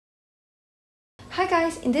Hi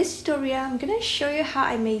guys, in this tutorial I'm gonna show you how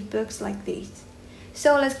I made books like these.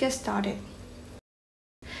 So let's get started.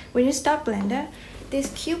 When you start Blender,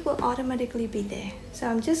 this cube will automatically be there. So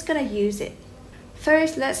I'm just gonna use it.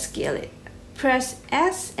 First, let's scale it. Press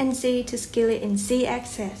S and Z to scale it in Z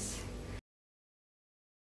axis.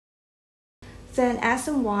 Then S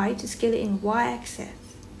and Y to scale it in Y axis.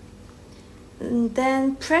 And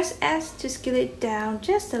then press S to scale it down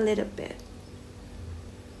just a little bit.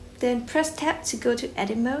 Then press Tab to go to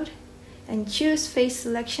Edit Mode and choose Face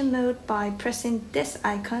Selection Mode by pressing this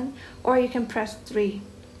icon, or you can press 3.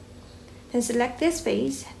 Then select this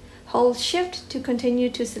face, hold Shift to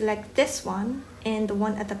continue to select this one and the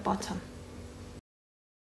one at the bottom.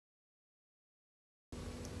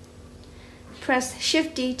 Press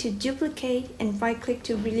Shift D to duplicate and right click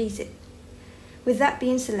to release it. With that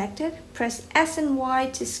being selected, press S and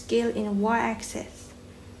Y to scale in Y axis.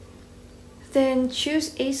 Then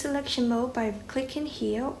choose a selection mode by clicking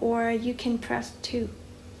here, or you can press 2.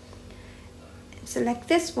 Select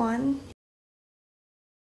this one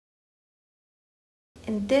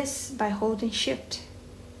and this by holding Shift.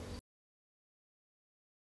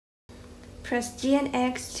 Press G and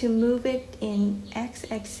X to move it in X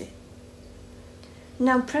axis.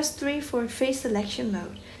 Now press 3 for face selection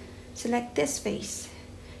mode. Select this face.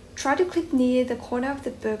 Try to click near the corner of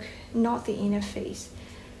the book, not the inner face.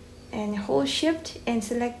 And hold Shift and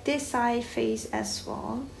select this side face as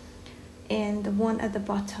well, and the one at the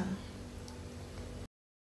bottom.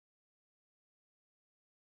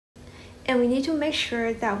 And we need to make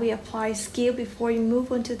sure that we apply scale before you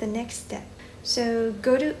move on to the next step. So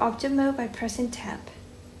go to Object Mode by pressing Tab.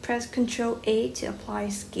 Press Ctrl A to apply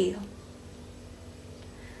scale.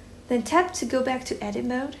 Then tap to go back to Edit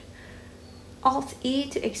Mode. Alt E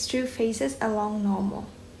to extrude faces along normal.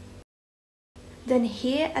 Then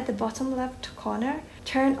here at the bottom left corner,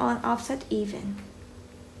 turn on Offset Even.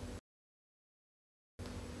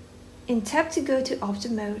 In Tab to go to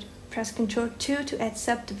Object Mode, press Ctrl 2 to add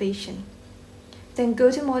subdivision. Then go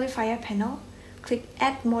to Modifier panel, click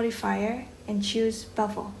Add Modifier and choose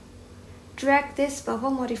Bevel. Drag this Bevel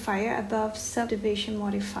modifier above Subdivision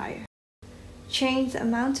modifier. Change the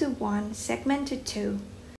amount to 1, segment to 2.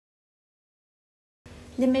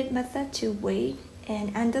 Limit method to weight,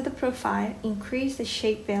 and under the profile, increase the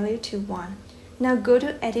shape value to 1. Now go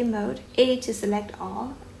to Edit Mode, A to select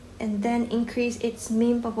all, and then increase its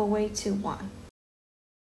mean bubble weight to 1.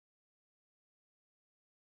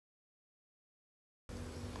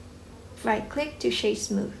 Right click to shade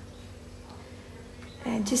smooth.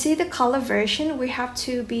 And to see the color version, we have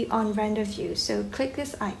to be on render view, so click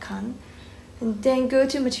this icon, and then go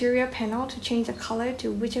to Material panel to change the color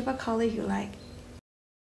to whichever color you like.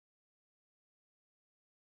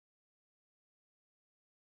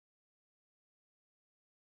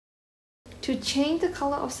 To change the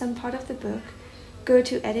color of some part of the book, go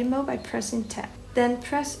to Edit Mode by pressing Tab. Then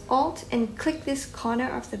press Alt and click this corner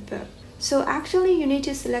of the book. So actually you need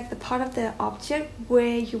to select the part of the object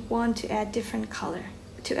where you want to add different color.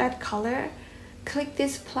 To add color, click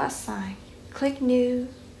this plus sign, click New,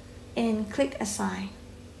 and click Assign.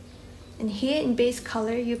 And here in Base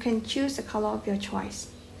Color, you can choose the color of your choice.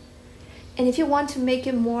 And if you want to make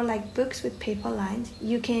it more like books with paper lines,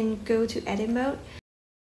 you can go to Edit Mode.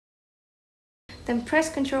 Then press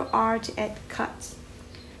Ctrl R to add cuts.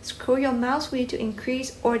 Scroll your mouse wheel to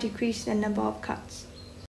increase or decrease the number of cuts.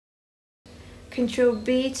 Ctrl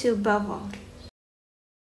B to bevel.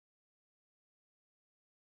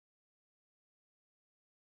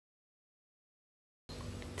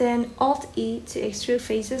 Then Alt E to extrude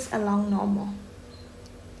faces along normal.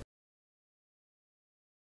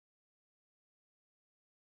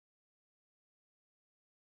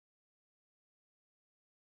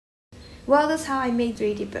 Well, that's how I made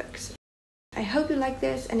 3D books. I hope you like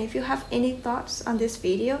this, and if you have any thoughts on this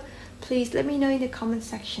video, please let me know in the comment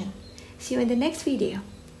section. See you in the next video.